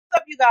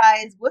you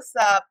guys? What's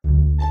up?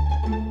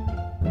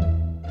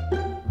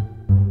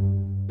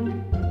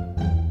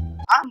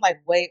 I'm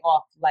like way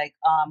off. Like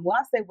when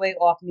I say way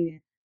off, meaning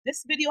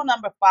this video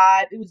number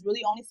 5, it was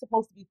really only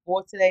supposed to be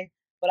 4 today,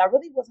 but I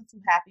really wasn't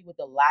too happy with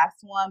the last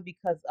one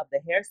because of the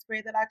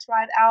hairspray that I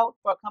tried out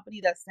for a company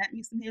that sent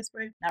me some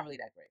hairspray. Not really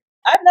that great.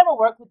 I've never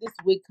worked with this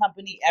wig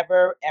company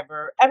ever. And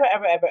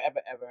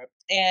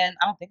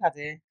I don't think I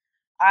did.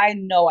 I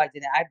know I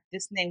didn't.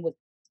 This name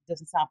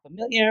doesn't sound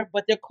familiar,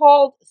 but they're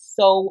called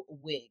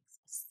SOWIGS.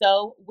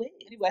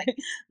 SOWIGS. Anyway,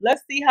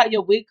 let's see how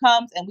your wig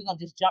comes, and we're gonna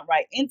just jump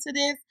right into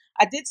this.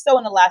 I did sew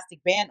an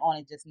elastic band on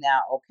it just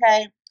now,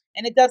 okay?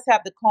 And it does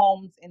have the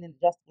combs and an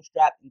adjustable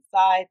strap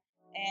inside.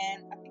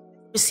 And I think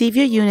receive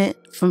your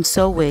unit from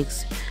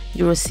SOWIGS.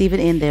 You'll receive it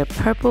in their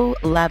purple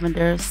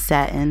lavender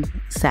satin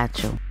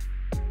satchel,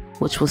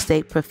 which will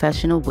state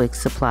professional wig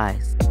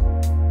supplies.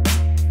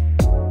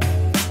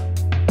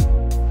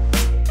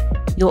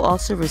 You'll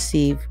also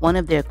receive one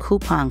of their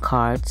coupon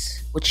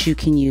cards, which you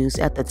can use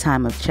at the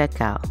time of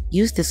checkout.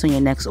 Use this on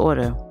your next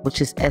order,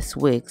 which is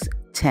SWIGS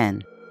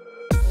 10.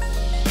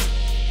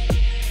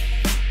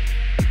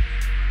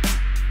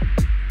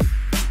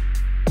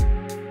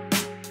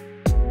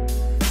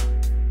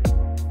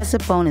 As a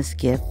bonus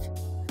gift,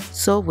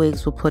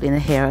 SOWIGS will put in a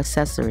hair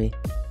accessory.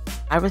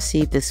 I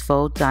received this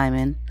faux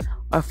diamond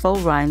or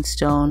faux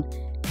rhinestone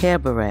hair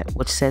barrette,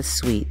 which says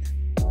sweet.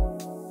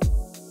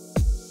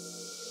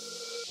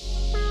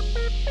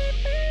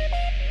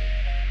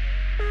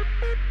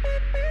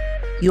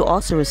 You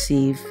also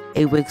receive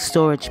a wig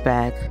storage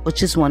bag,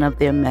 which is one of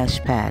their mesh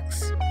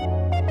packs.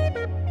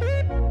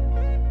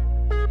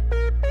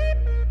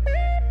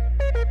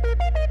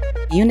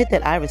 The unit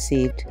that I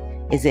received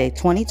is a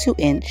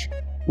 22-inch,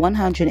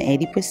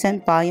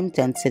 180% volume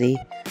density,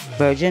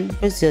 virgin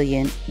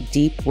Brazilian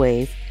deep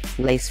wave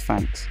lace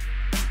front.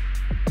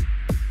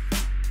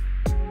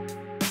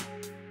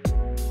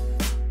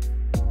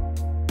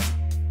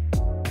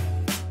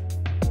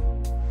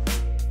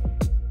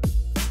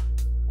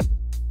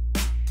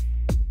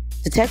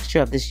 The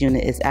texture of this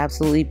unit is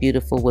absolutely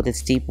beautiful with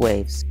its deep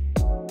waves.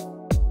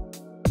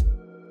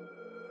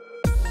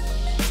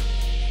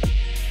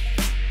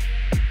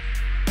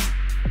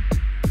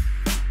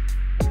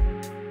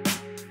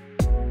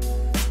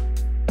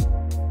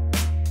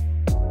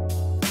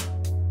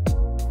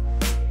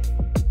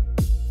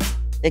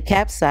 The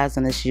cap size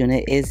on this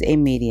unit is a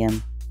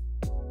medium,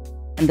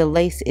 and the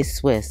lace is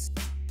Swiss,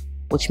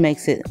 which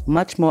makes it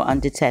much more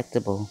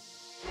undetectable.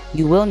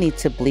 You will need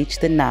to bleach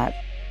the knot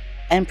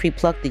and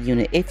pre-pluck the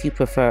unit if you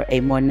prefer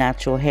a more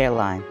natural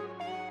hairline.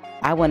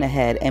 I went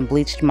ahead and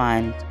bleached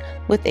mine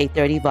with a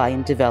 30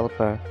 volume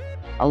developer.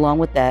 Along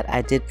with that,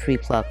 I did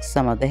pre-pluck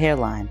some of the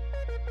hairline.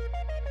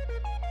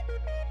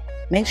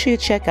 Make sure you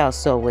check out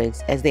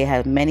SOWIGS, as they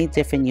have many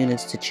different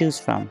units to choose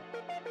from.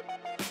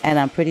 And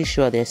I'm pretty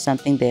sure there's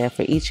something there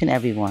for each and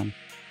every one.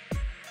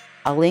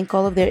 I'll link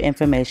all of their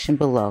information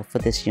below for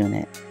this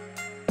unit.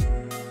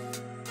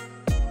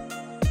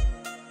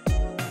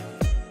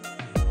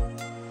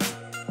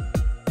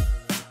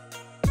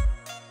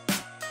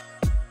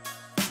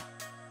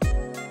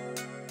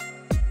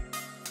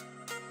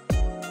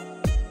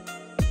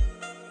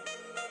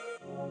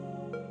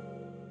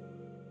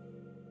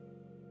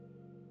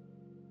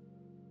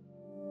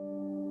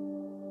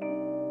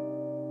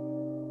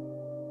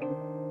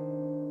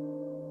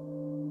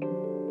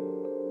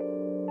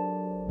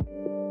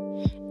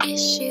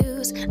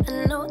 Issues,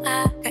 I know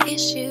I got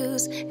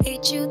issues.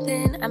 Hate you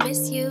then I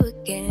miss you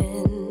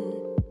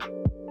again.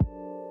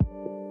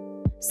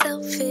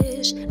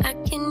 Selfish, I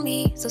can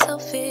be so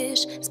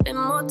selfish. Spend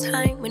more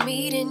time when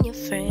meeting your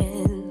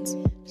friends.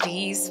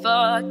 Please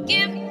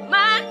forgive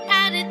my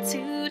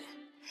attitude.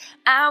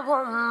 I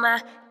want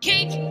my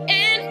cake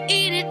and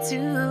eat it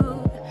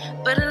too.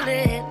 But a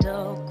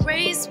little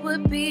grace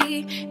would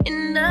be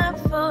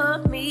enough for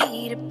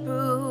me to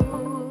prove.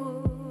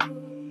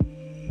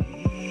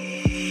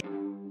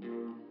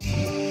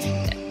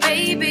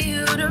 Baby,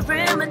 you the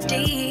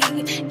remedy.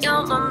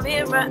 You're my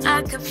mirror,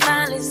 I can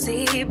finally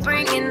see.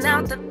 Bringing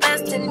out the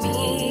best in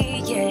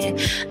me, yeah.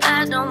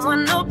 I don't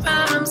want no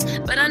problems,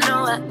 but I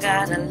know I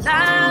got a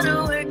lot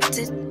of work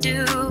to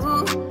do.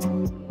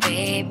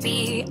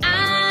 Baby,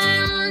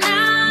 I'm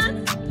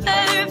not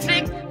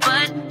perfect,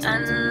 but I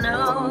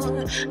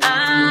know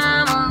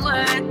I'm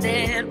worth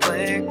it.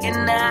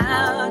 Working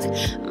out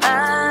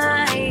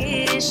my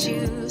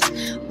issues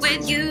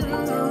with you,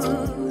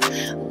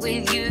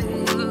 with you.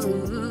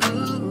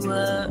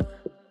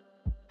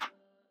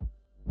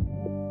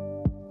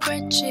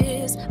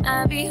 Grudges,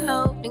 I be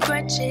holding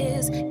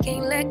grudges.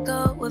 Can't let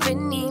go of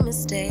any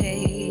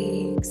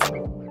mistakes.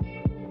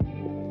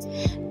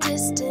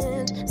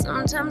 Distant,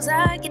 sometimes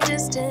I get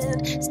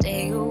distant.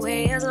 Stay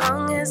away as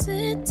long as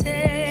it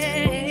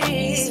takes.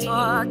 Please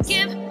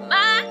forgive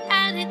my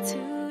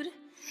attitude.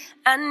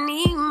 I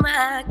need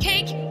my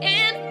cake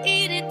and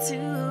eat it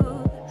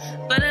too.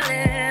 But a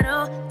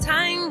little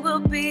time will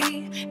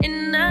be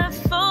enough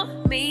for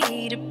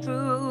me to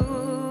prove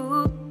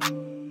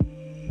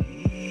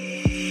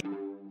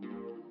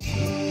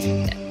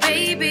that,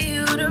 baby,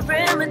 you the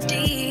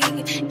remedy.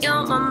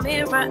 You're my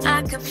mirror,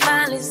 I can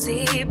finally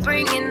see,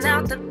 bringing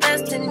out the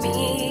best in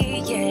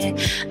me. Yeah,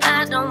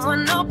 I don't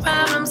want no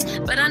problems,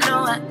 but I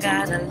know I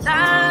got a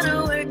lot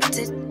of work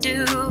to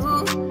do.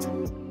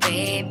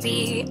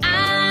 Baby,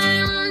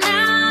 I'm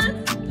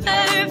not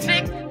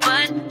perfect,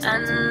 but I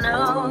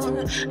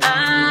know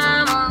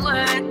I'm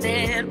worth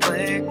it,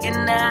 working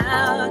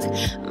out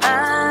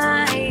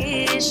my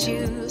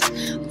issues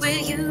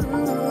with you,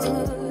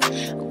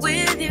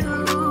 with you.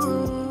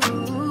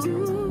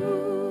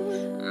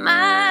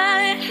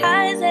 My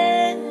highs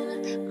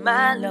and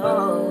my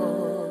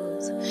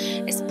lows,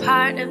 it's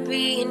part of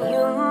being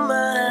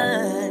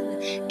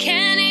human.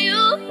 Can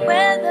you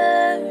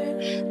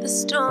weather the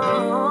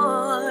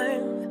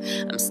storm?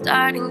 I'm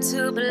starting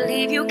to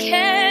believe you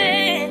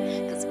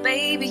can, 'cause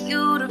baby,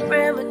 you the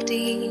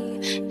remedy.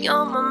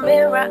 You're my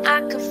mirror, I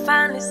can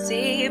finally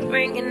see,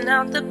 bringing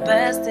out the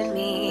best in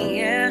me.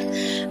 Yeah,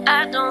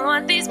 I don't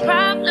want these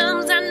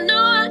problems, I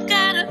know I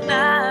got a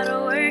lot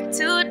of work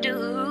to do.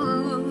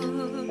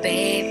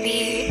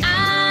 Baby,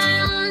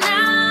 I'm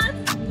not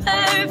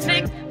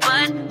perfect,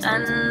 but I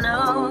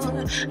know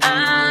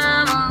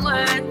I'm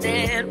worth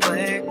it,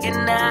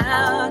 working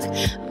out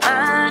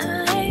my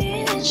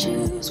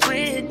issues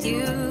with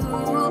you,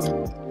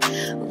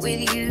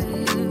 with you.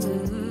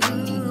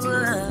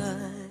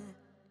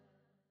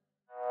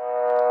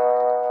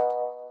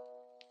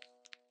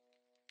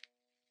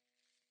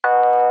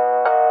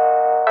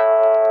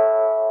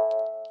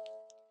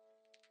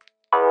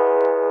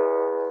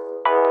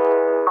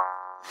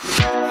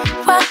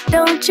 Why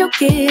don't you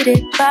get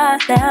it by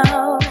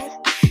now?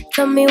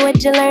 Tell me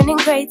what you learned in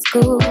grade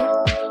school.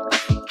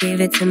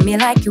 Give it to me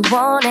like you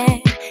want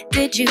it.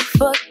 Did you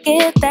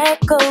forget that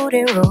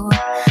golden rule?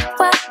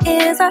 Why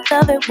is our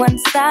love it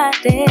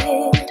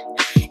one-sided?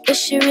 It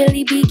should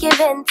really be give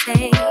and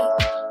take.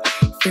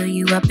 Fill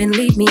you up and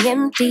leave me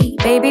empty.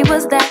 Baby,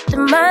 was that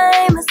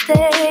my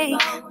mistake?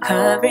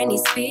 Covering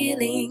these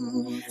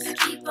feelings,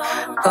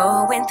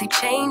 going through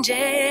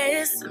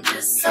changes. I'm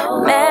just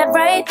so mad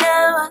right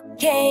now, I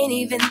can't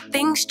even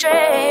think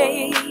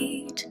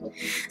straight.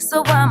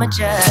 So I'ma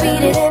just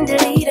tweet it and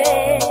delete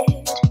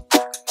it,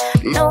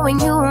 knowing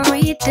you won't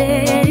read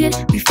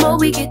it before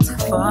we get too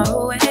far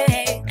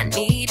away. I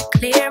need to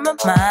clear my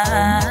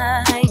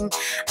mind.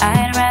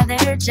 I'd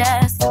rather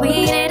just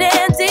tweet it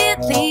and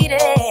delete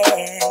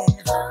it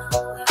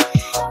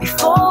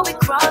before we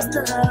cross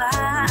the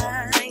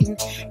line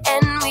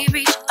and we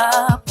reach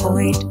a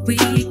point we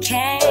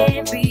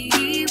can't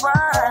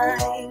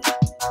rewind.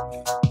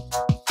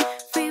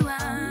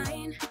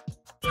 Rewind.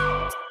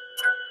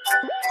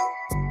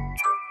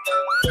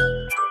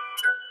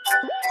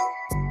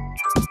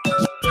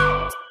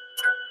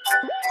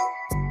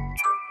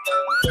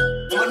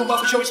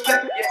 Show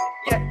respect.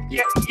 Yeah.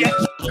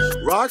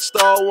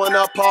 Rockstar when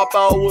I pop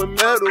out with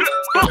metal.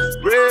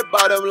 Red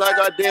bottom like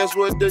I dance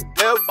with the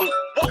devil.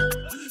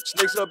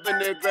 Snakes up in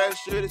their grass,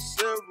 shit is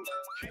several.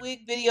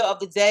 Wig video of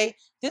the day.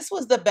 This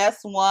was the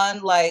best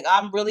one. Like,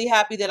 I'm really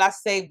happy that I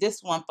saved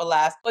this one for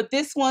last. But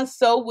this one,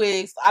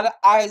 SOWIGS,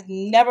 I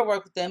never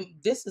worked with them.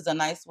 This is a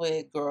nice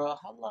wig, girl.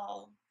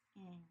 Hello.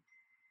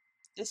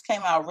 This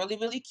came out really,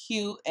 really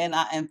cute, and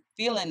I am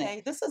feeling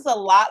it. This is a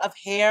lot of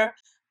hair.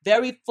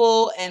 Very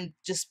full and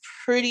just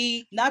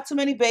pretty. Not too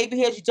many baby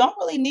hairs. You don't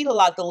really need a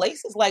lot. The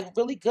lace is like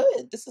really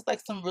good. This is like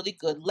some really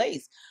good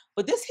lace.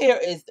 But this hair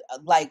is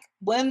like,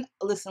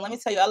 listen, let me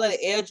tell you, I let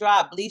it air dry,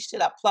 I bleached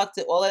it, I plucked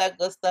it, all of that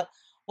good stuff.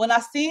 When I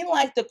seen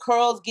like the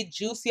curls get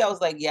juicy, I was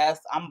like, yes,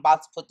 I'm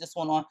about to put this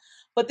one on.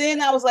 But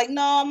then I was like,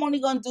 no, I'm only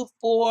going to do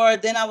 4.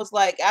 Then I was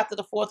like, after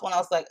the 4th one, I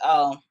was like,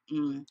 oh,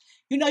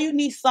 you know, you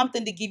need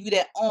something to give you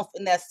that oomph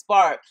and that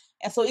spark.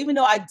 And so even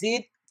though I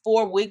did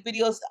 4 wig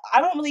videos,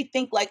 I don't really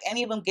think like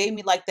any of them gave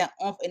me like that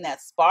oomph and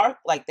that spark.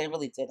 Like, they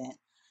really didn't.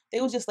 They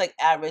were just like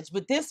average.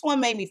 But this one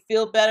made me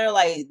feel better.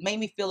 Like, made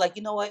me feel like,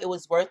 you know what, it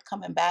was worth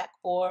coming back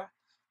for.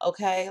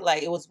 Okay,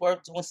 like it was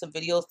worth doing some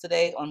videos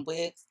today on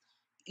wigs.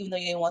 Even though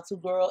you didn't want to,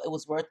 girl, it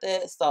was worth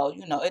it. So,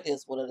 you know, it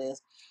is what it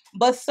is.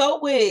 But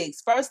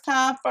SOWIGS, first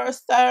time,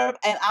 first serve,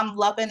 and I'm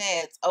loving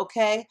it.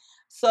 Okay,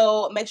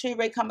 so make sure you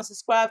rate, comment,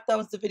 subscribe,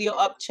 thumbs the video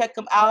up, check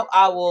them out.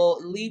 I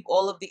will leave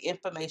all of the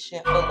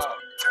information below.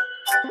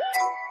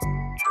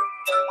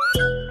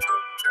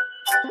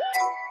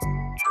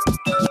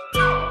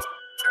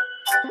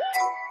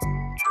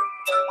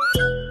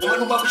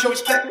 Show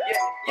respect.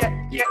 Yeah.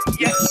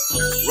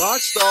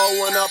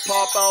 Rockstar when I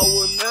pop out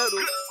with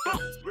metal.